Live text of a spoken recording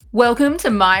Welcome to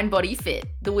Mind Body Fit,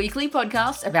 the weekly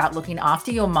podcast about looking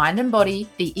after your mind and body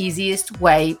the easiest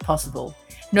way possible.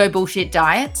 No bullshit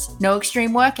diets, no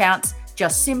extreme workouts,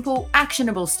 just simple,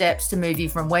 actionable steps to move you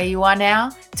from where you are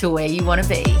now to where you want to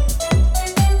be.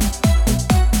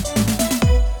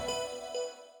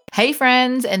 Hey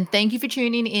friends, and thank you for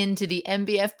tuning in to the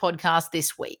MBF podcast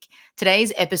this week.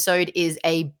 Today's episode is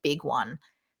a big one.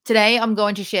 Today, I'm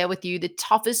going to share with you the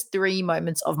toughest 3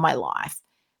 moments of my life.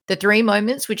 The 3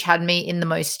 moments which had me in the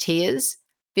most tears,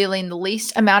 feeling the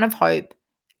least amount of hope,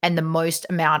 and the most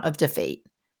amount of defeat.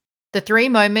 The 3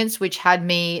 moments which had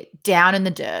me down in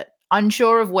the dirt,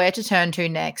 unsure of where to turn to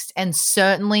next, and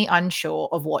certainly unsure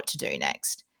of what to do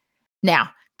next. Now,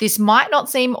 this might not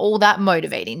seem all that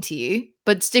motivating to you,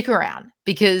 but stick around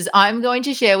because I'm going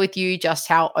to share with you just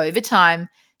how over time,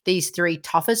 these 3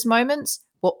 toughest moments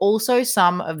were also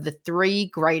some of the 3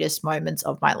 greatest moments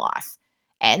of my life,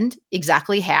 and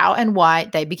exactly how and why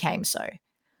they became so.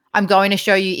 I'm going to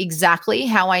show you exactly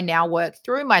how I now work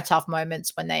through my tough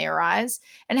moments when they arise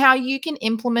and how you can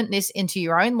implement this into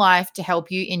your own life to help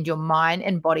you in your mind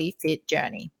and body fit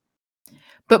journey.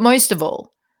 But most of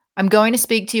all, I'm going to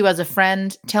speak to you as a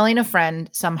friend, telling a friend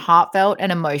some heartfelt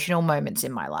and emotional moments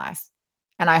in my life.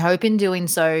 And I hope in doing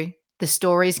so, the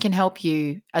stories can help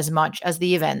you as much as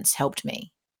the events helped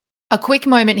me. A quick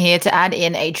moment here to add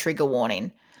in a trigger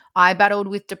warning. I battled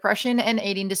with depression and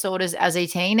eating disorders as a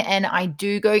teen, and I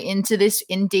do go into this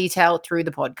in detail through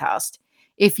the podcast.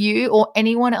 If you or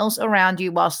anyone else around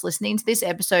you whilst listening to this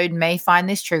episode may find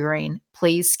this triggering,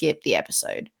 please skip the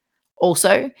episode.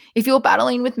 Also, if you're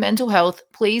battling with mental health,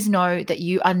 please know that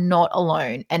you are not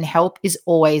alone and help is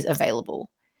always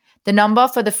available. The number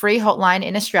for the free hotline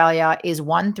in Australia is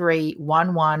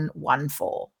 131114,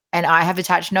 and I have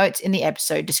attached notes in the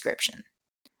episode description.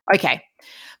 Okay,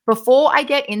 before I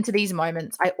get into these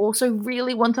moments, I also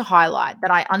really want to highlight that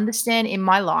I understand in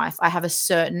my life I have a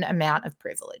certain amount of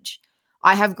privilege.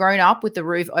 I have grown up with the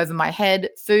roof over my head,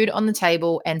 food on the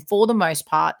table, and for the most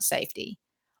part, safety.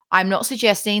 I'm not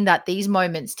suggesting that these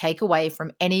moments take away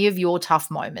from any of your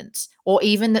tough moments or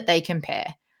even that they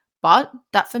compare, but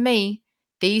that for me,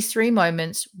 these 3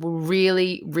 moments were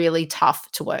really, really tough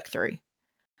to work through.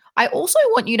 I also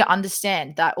want you to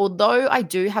understand that although I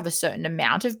do have a certain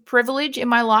amount of privilege in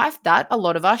my life that a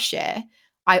lot of us share,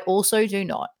 I also do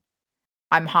not.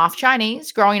 I'm half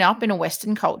Chinese, growing up in a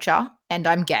Western culture, and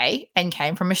I'm gay and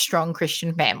came from a strong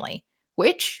Christian family,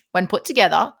 which, when put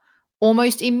together,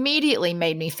 almost immediately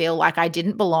made me feel like I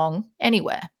didn't belong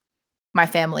anywhere. My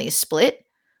family is split.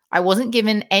 I wasn't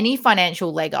given any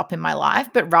financial leg up in my life,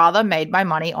 but rather made my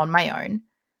money on my own.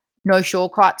 No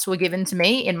shortcuts were given to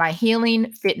me in my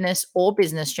healing, fitness, or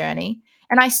business journey,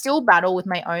 and I still battle with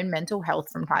my own mental health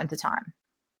from time to time.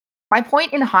 My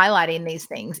point in highlighting these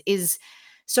things is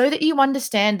so that you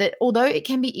understand that although it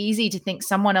can be easy to think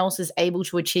someone else is able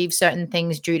to achieve certain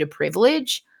things due to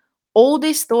privilege, all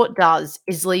this thought does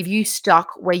is leave you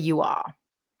stuck where you are.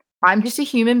 I'm just a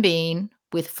human being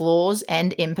with flaws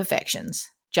and imperfections,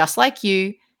 just like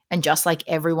you and just like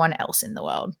everyone else in the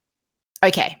world.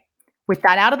 Okay, with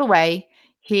that out of the way,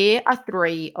 here are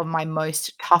 3 of my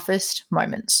most toughest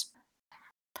moments.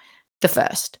 The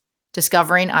first,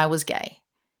 discovering I was gay.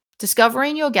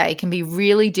 Discovering you're gay can be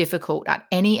really difficult at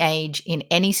any age, in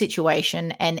any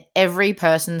situation, and every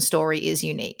person's story is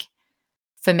unique.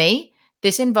 For me,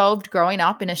 this involved growing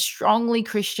up in a strongly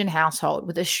Christian household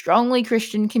with a strongly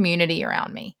Christian community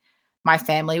around me. My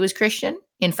family was Christian.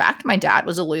 In fact, my dad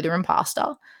was a Lutheran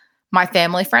pastor. My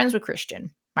family friends were Christian.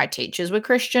 My teachers were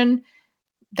Christian.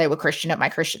 They were Christian at my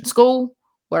Christian school,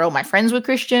 where all my friends were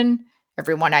Christian.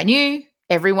 Everyone I knew,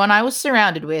 everyone I was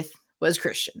surrounded with was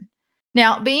Christian.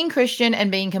 Now, being Christian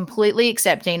and being completely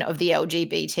accepting of the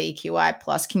LGBTQI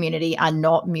plus community are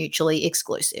not mutually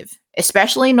exclusive,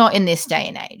 especially not in this day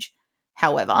and age.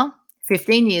 However,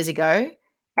 15 years ago,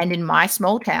 and in my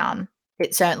small town,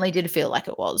 it certainly did feel like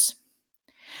it was.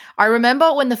 I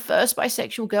remember when the first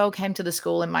bisexual girl came to the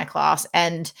school in my class,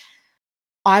 and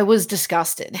I was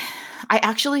disgusted. I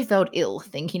actually felt ill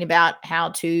thinking about how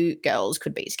 2 girls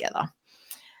could be together.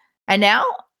 And now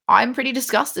I'm pretty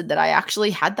disgusted that I actually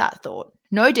had that thought.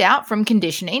 No doubt from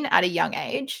conditioning at a young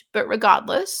age, but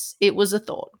regardless, it was a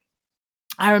thought.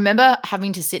 I remember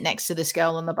having to sit next to this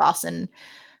girl on the bus and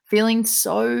feeling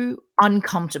so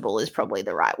uncomfortable is probably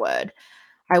the right word.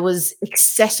 I was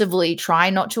excessively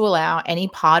trying not to allow any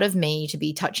part of me to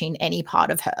be touching any part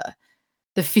of her.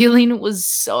 The feeling was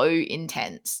so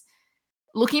intense.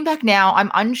 Looking back now, I'm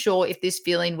unsure if this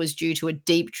feeling was due to a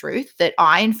deep truth that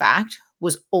I, in fact,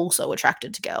 was also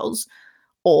attracted to girls,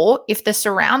 or if the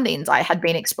surroundings I had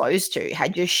been exposed to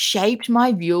had just shaped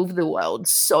my view of the world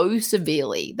so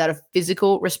severely that a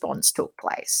physical response took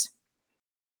place.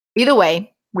 Either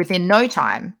way, within no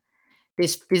time,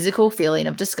 this physical feeling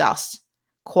of disgust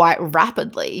quite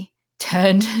rapidly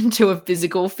turned into a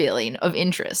physical feeling of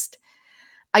interest.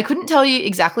 I couldn't tell you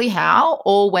exactly how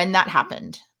or when that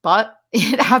happened, but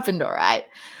it happened all right.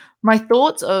 My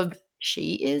thoughts of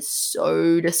she is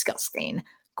so disgusting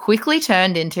quickly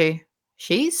turned into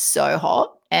she's so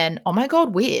hot and oh my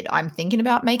god, weird. I'm thinking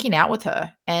about making out with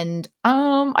her. And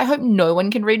I hope no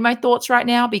one can read my thoughts right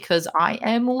now because I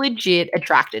am legit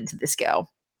attracted to this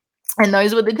girl. And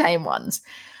those were the tame ones.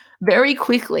 Very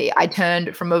quickly, I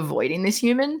turned from avoiding this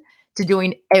human to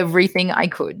doing everything I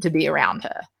could to be around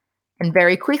her. And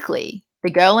very quickly,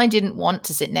 the girl I didn't want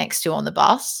to sit next to on the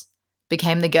bus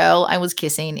became the girl I was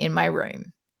kissing in my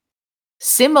room.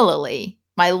 Similarly,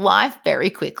 my life very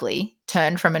quickly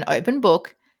turned from an open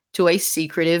book to a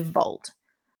secretive vault,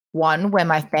 one where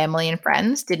my family and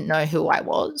friends didn't know who I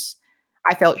was.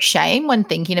 I felt shame when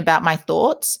thinking about my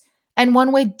thoughts, and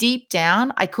one where deep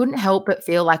down I couldn't help but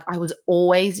feel like I was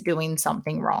always doing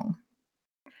something wrong.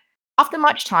 After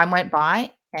much time went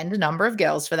by, and a number of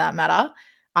girls for that matter,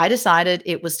 I decided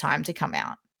it was time to come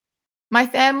out. My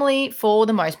family, for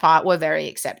the most part, were very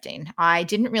accepting. I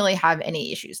didn't really have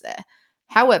any issues there.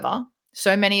 However,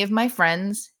 so many of my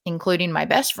friends, including my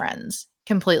best friends,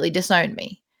 completely disowned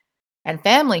me. And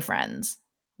family friends,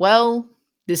 well,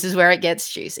 this is where it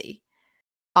gets juicy.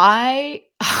 I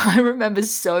I remember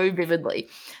so vividly.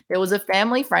 There was a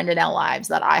family friend in our lives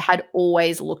that I had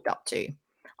always looked up to.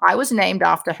 I was named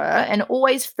after her and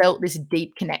always felt this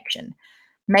deep connection,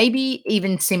 maybe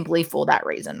even simply for that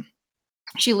reason.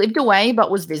 She lived away but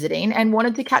was visiting and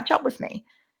wanted to catch up with me.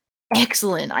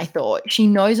 Excellent, I thought. She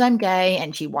knows I'm gay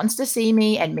and she wants to see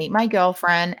me and meet my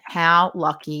girlfriend. How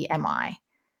lucky am I?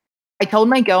 I told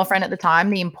my girlfriend at the time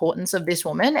the importance of this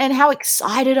woman and how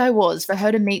excited I was for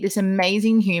her to meet this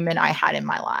amazing human I had in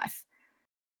my life.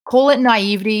 Call it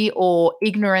naivety or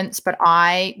ignorance, but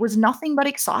I was nothing but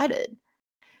excited.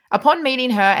 Upon meeting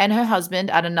her and her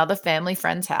husband at another family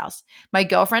friend's house, my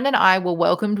girlfriend and I were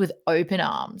welcomed with open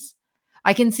arms.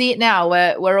 I can see it now.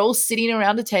 We're all sitting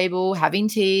around a table, having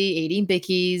tea, eating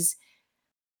bickies.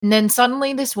 And then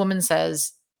suddenly this woman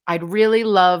says, I'd really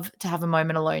love to have a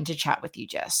moment alone to chat with you,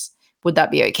 Jess. Would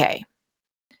that be okay?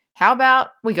 How about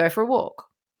we go for a walk?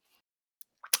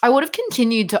 I would have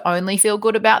continued to only feel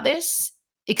good about this,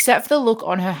 except for the look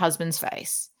on her husband's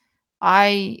face.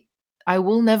 I I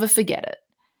will never forget it.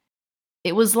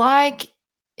 It was like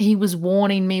he was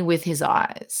warning me with his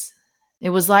eyes. It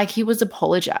was like he was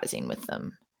apologizing with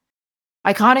them.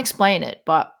 I can't explain it,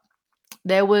 but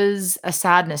there was a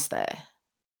sadness there,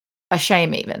 a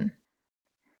shame even.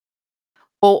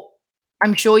 Well,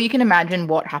 I'm sure you can imagine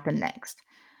what happened next.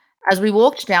 As we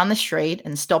walked down the street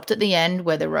and stopped at the end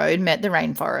where the road met the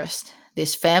rainforest,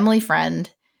 this family friend,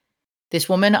 this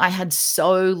woman I had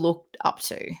so looked up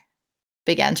to,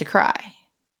 began to cry.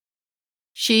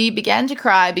 She began to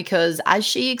cry because, as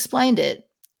she explained it,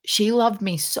 she loved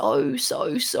me so,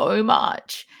 so, so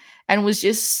much and was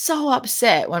just so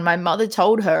upset when my mother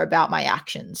told her about my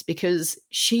actions because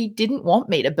she didn't want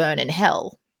me to burn in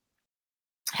hell.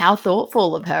 How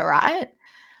thoughtful of her, right?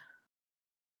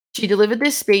 She delivered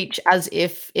this speech as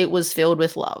if it was filled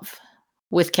with love,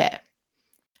 with care.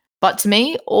 But to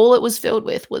me, all it was filled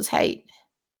with was hate.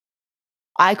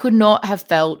 I could not have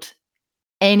felt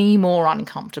any more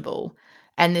uncomfortable.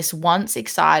 And this once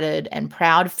excited and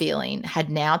proud feeling had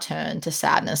now turned to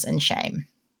sadness and shame.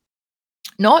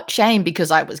 Not shame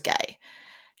because I was gay.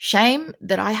 Shame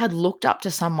that I had looked up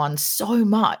to someone so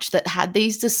much that had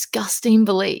these disgusting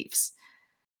beliefs.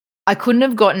 I couldn't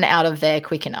have gotten out of there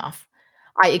quick enough.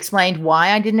 I explained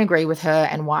why I didn't agree with her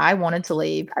and why I wanted to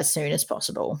leave as soon as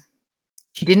possible.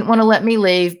 She didn't want to let me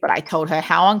leave, but I told her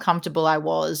how uncomfortable I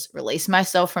was, released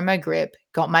myself from her grip,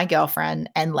 got my girlfriend,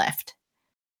 and left.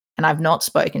 And I've not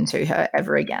spoken to her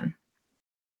ever again.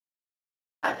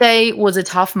 That day was a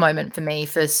tough moment for me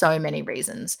for so many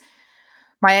reasons.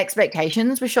 My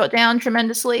expectations were shot down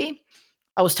tremendously.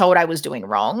 I was told I was doing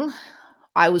wrong.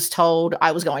 I was told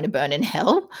I was going to burn in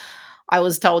hell. I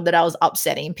was told that I was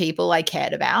upsetting people I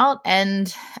cared about.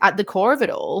 And at the core of it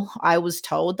all, I was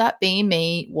told that being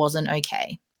me wasn't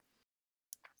okay.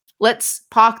 Let's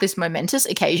park this momentous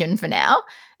occasion for now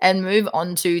and move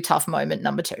on to tough moment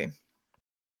number 2.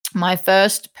 My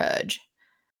first purge.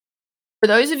 For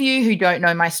those of you who don't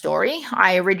know my story,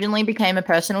 I originally became a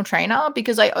personal trainer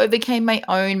because I overcame my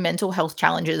own mental health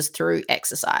challenges through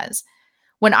exercise.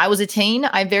 When I was a teen,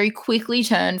 I very quickly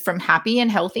turned from happy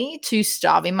and healthy to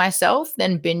starving myself,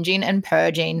 then binging and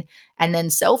purging, and then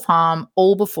self harm,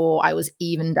 all before I was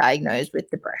even diagnosed with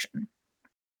depression.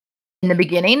 In the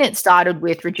beginning, it started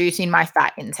with reducing my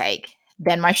fat intake,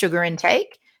 then my sugar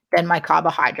intake, then my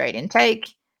carbohydrate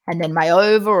intake, and then my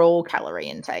overall calorie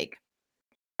intake.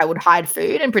 I would hide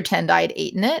food and pretend I had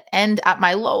eaten it. And at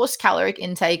my lowest caloric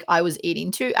intake, I was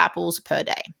eating 2 apples per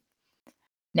day.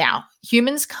 Now,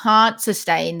 humans can't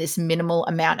sustain this minimal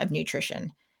amount of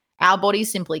nutrition. Our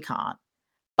bodies simply can't.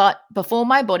 But before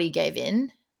my body gave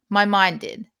in, my mind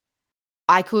did.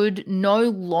 I could no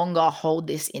longer hold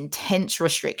this intense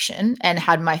restriction and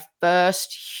had my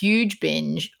first huge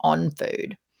binge on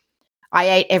food. I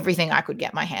ate everything I could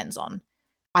get my hands on.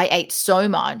 I ate so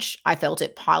much, I felt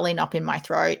it piling up in my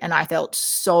throat, and I felt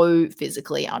so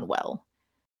physically unwell.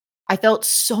 I felt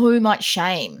so much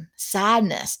shame,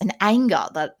 sadness, and anger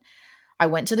that I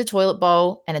went to the toilet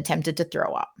bowl and attempted to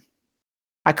throw up.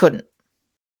 I couldn't.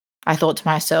 I thought to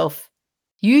myself,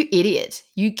 you idiot,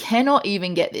 you cannot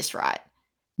even get this right.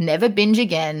 Never binge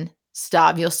again,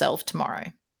 starve yourself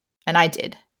tomorrow. And I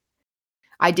did.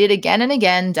 I did again and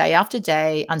again, day after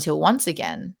day, until once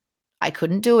again, I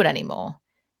couldn't do it anymore.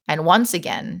 And once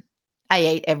again, I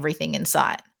ate everything in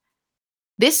sight.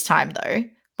 This time, though,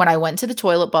 when I went to the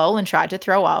toilet bowl and tried to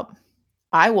throw up,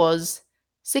 I was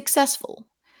successful.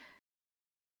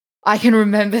 I can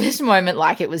remember this moment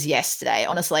like it was yesterday.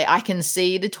 Honestly, I can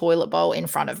see the toilet bowl in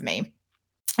front of me.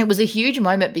 It was a huge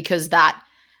moment because that,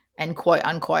 and quote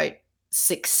unquote,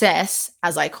 success,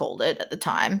 as I called it at the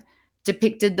time,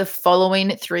 depicted the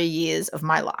following 3 years of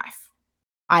my life.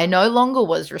 I no longer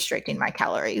was restricting my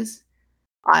calories.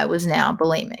 I was now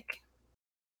bulimic.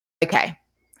 Okay,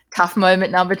 tough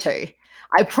moment number 2.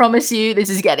 I promise you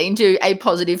this is getting to a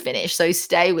positive finish, so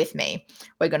stay with me.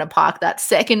 We're going to park that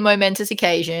second momentous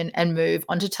occasion and move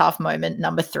on to tough moment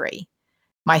number 3,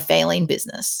 my failing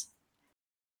business.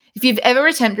 If you've ever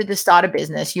attempted to start a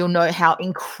business, you'll know how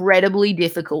incredibly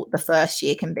difficult the first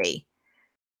year can be.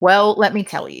 Well, let me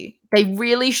tell you, they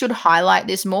really should highlight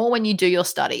this more when you do your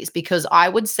studies, because I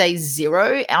would say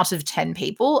 0 out of 10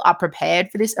 people are prepared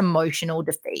for this emotional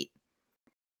defeat.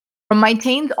 From my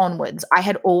teens onwards, I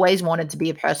had always wanted to be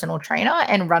a personal trainer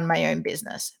and run my own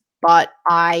business, but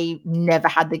I never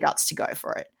had the guts to go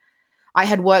for it. I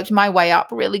had worked my way up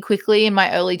really quickly in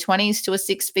my early 20s to a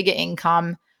 6-figure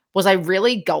income. Was I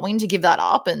really going to give that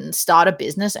up and start a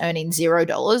business earning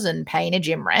 $0 and paying a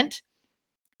gym rent?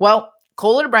 Well,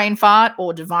 call it a brain fart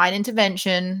or divine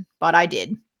intervention, but I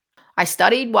did. I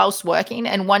studied whilst working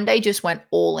and one day just went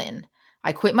all in.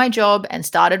 I quit my job and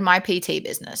started my PT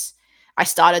business. I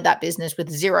started that business with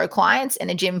 0 clients and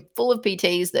a gym full of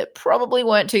PTs that probably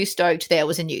weren't too stoked there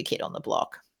was a new kid on the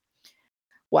block.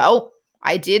 Well,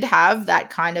 I did have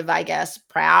that kind of, I guess,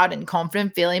 proud and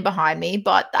confident feeling behind me,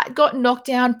 but that got knocked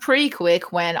down pretty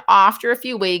quick when after a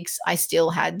few weeks, I still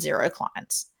had 0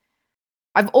 clients.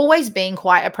 I've always been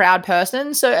quite a proud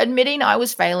person, so admitting I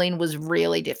was failing was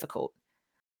really difficult.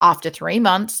 After 3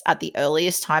 months, at the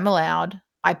earliest time allowed,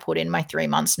 I put in my 3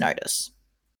 months notice.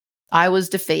 I was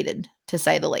defeated, to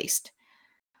say the least.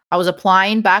 I was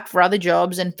applying back for other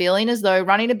jobs and feeling as though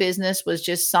running a business was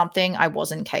just something I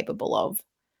wasn't capable of.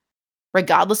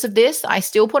 Regardless of this, I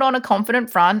still put on a confident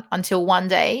front until one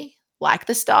day, like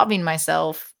the starving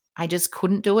myself, I just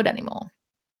couldn't do it anymore.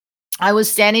 I was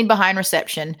standing behind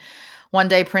reception one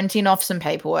day printing off some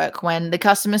paperwork when the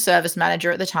customer service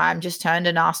manager at the time just turned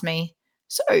and asked me,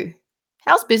 "So,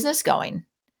 how's business going?"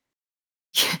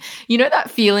 You know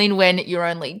that feeling when you're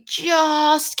only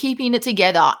just keeping it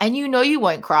together and you know you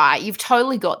won't cry, you've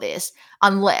totally got this,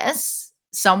 unless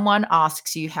someone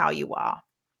asks you how you are.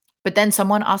 But then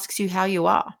someone asks you how you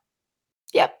are.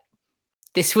 Yep,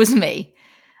 this was me.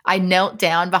 I knelt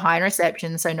down behind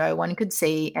reception so no one could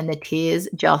see, and the tears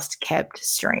just kept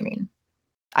streaming.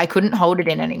 I couldn't hold it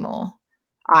in anymore.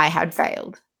 I had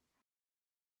failed.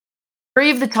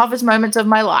 3 of the toughest moments of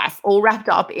my life, all wrapped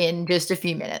up in just a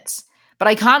few minutes. But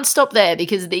I can't stop there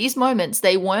because these moments,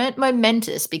 they weren't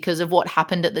momentous because of what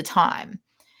happened at the time.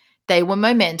 They were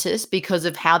momentous because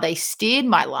of how they steered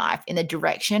my life in the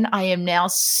direction I am now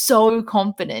so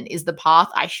confident is the path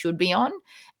I should be on,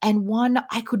 and one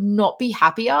I could not be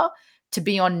happier to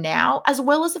be on now, as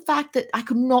well as the fact that I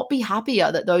could not be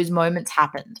happier that those moments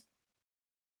happened.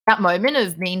 That moment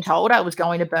of being told I was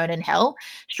going to burn in hell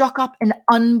struck up an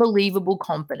unbelievable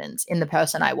confidence in the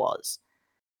person I was.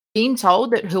 Being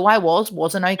told that who I was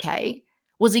wasn't okay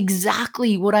was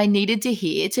exactly what I needed to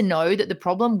hear to know that the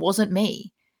problem wasn't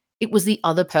me. It was the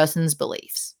other person's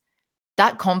beliefs.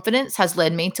 That confidence has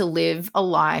led me to live a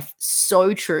life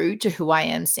so true to who I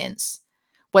am since.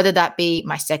 whether that be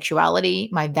my sexuality,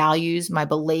 my values, my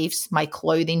beliefs, my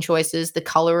clothing choices, the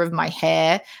color of my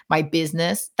hair, my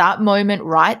business. That moment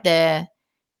right there,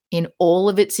 in all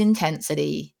of its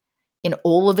intensity, in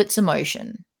all of its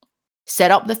emotion,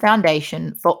 set up the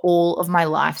foundation for all of my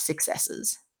life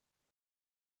successes.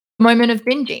 Moment of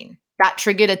binging. That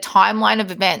triggered a timeline of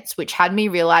events which had me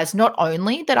realize not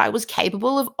only that I was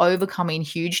capable of overcoming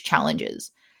huge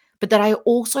challenges, but that I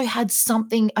also had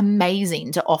something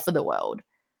amazing to offer the world,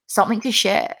 something to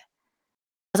share.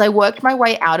 As I worked my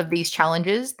way out of these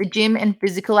challenges, the gym and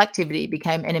physical activity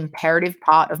became an imperative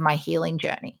part of my healing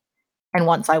journey. And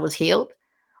once I was healed,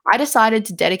 I decided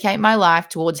to dedicate my life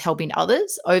towards helping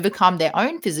others overcome their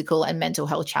own physical and mental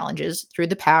health challenges through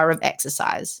the power of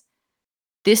exercise.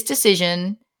 This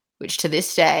decision, which to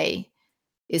this day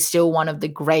is still one of the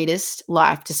greatest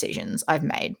life decisions I've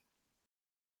made.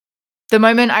 The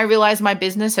moment I realized my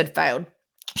business had failed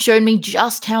showed me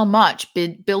just how much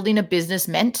building a business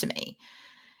meant to me.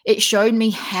 It showed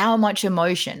me how much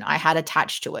emotion I had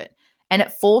attached to it, and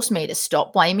it forced me to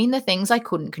stop blaming the things I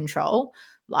couldn't control,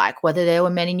 like whether there were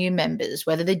many new members,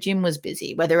 whether the gym was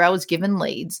busy, whether I was given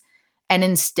leads, and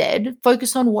instead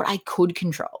focus on what I could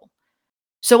control.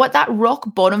 So at that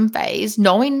rock bottom phase,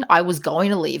 knowing I was going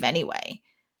to leave anyway,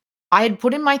 I had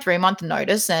put in my 3-month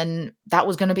notice and that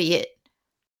was going to be it.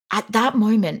 At that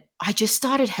moment, I just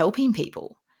started helping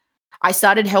people. I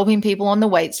started helping people on the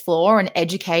weights floor and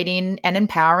educating and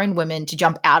empowering women to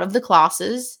jump out of the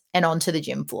classes and onto the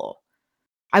gym floor.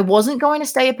 I wasn't going to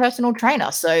stay a personal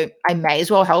trainer, so I may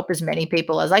as well help as many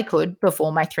people as I could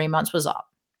before my 3 months was up.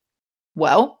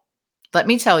 Well, let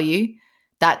me tell you,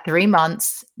 that 3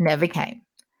 months never came.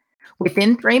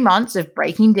 Within 3 months of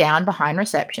breaking down behind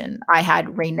reception, I had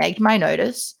reneged my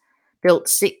notice, built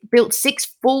 6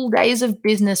 full days of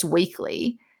business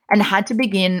weekly, and had to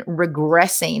begin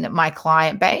regressing my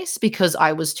client base because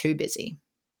I was too busy.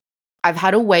 I've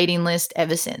had a waiting list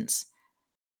ever since.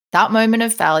 That moment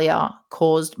of failure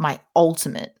caused my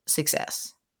ultimate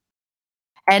success.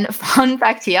 And fun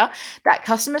fact here, that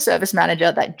customer service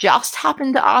manager that just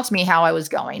happened to ask me how I was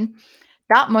going,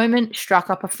 that moment struck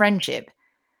up a friendship.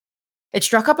 It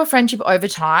struck up a friendship over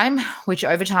time, which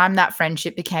over time that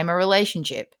friendship became a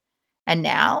relationship. And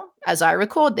now, as I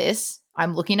record this,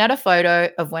 I'm looking at a photo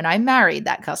of when I married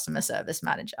that customer service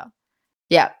manager.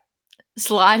 Yeah,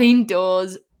 sliding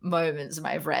doors moments,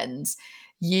 my friends.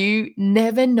 You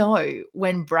never know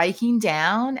when breaking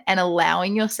down and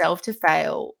allowing yourself to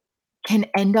fail can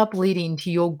end up leading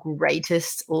to your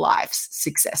greatest life's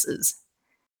successes.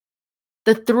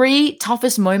 The 3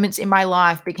 toughest moments in my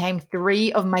life became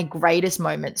 3 of my greatest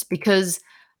moments because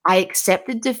I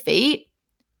accepted defeat,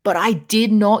 but I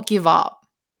did not give up.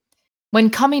 When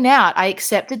coming out, I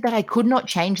accepted that I could not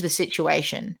change the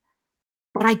situation,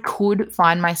 but I could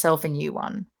find myself a new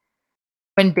one.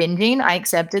 When binging, I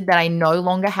accepted that I no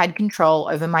longer had control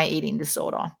over my eating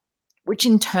disorder, which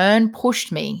in turn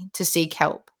pushed me to seek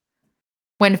help.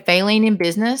 When failing in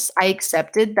business, I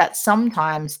accepted that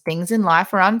sometimes things in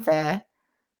life are unfair,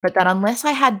 but that unless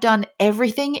I had done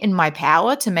everything in my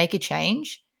power to make a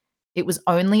change, it was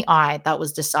only I that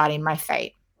was deciding my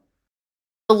fate.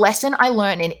 The lesson I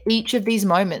learned in each of these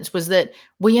moments was that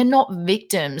we are not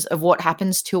victims of what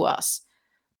happens to us,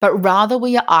 but rather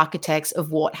we are architects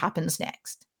of what happens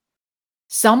next.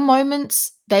 Some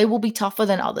moments, they will be tougher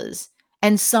than others,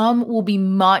 and some will be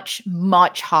much,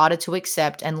 much harder to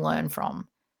accept and learn from.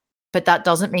 But that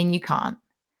doesn't mean you can't.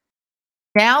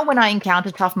 Now, when I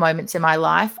encounter tough moments in my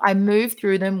life, I move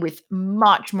through them with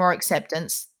much more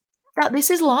acceptance that this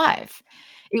is life.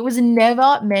 It was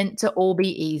never meant to all be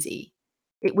easy.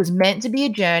 It was meant to be a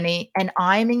journey, and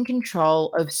I'm in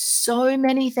control of so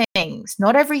many things,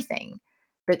 not everything,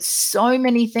 but so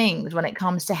many things when it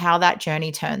comes to how that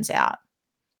journey turns out.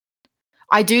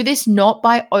 I do this not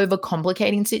by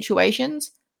overcomplicating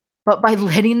situations, but by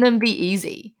letting them be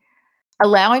easy,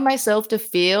 allowing myself to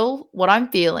feel what I'm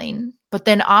feeling, but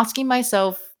then asking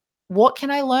myself, what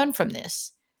can I learn from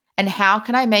this? And how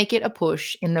can I make it a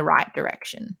push in the right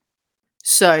direction?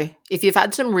 So, if you've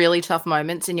had some really tough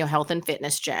moments in your health and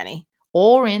fitness journey,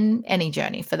 or in any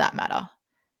journey for that matter,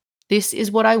 this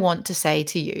is what I want to say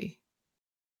to you.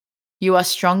 You are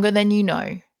stronger than you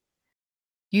know.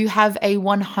 You have a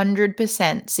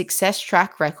 100% success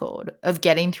track record of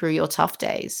getting through your tough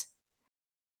days.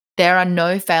 There are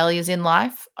no failures in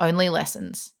life, only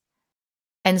lessons.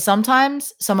 And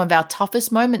sometimes some of our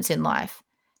toughest moments in life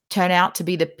turn out to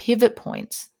be the pivot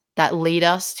points that lead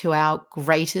us to our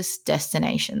greatest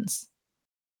destinations.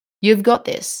 You've got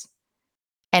this,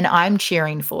 and I'm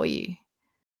cheering for you.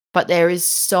 But there is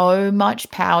so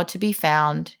much power to be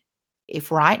found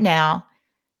if right now,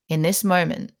 in this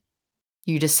moment,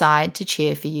 you decide to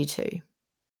cheer for you too.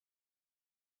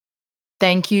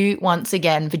 Thank you once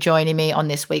again for joining me on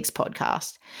this week's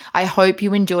podcast. I hope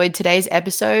you enjoyed today's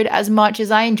episode as much as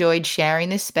I enjoyed sharing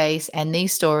this space and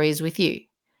these stories with you.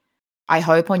 I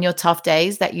hope on your tough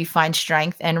days that you find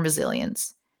strength and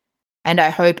resilience. And I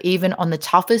hope even on the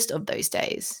toughest of those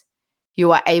days,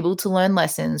 you are able to learn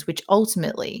lessons which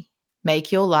ultimately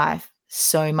make your life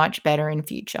so much better in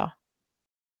future.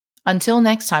 Until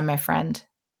next time, my friend,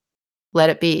 let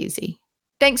it be easy.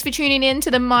 Thanks for tuning in to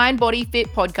the Mind Body Fit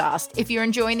podcast. If you're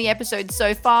enjoying the episode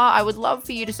so far, I would love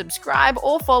for you to subscribe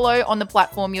or follow on the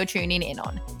platform you're tuning in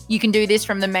on. You can do this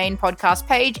from the main podcast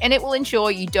page, and it will ensure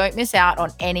you don't miss out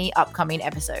on any upcoming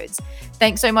episodes.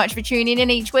 Thanks so much for tuning in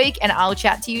each week, and I'll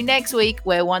chat to you next week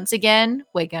where once again,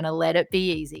 we're going to let it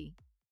be easy.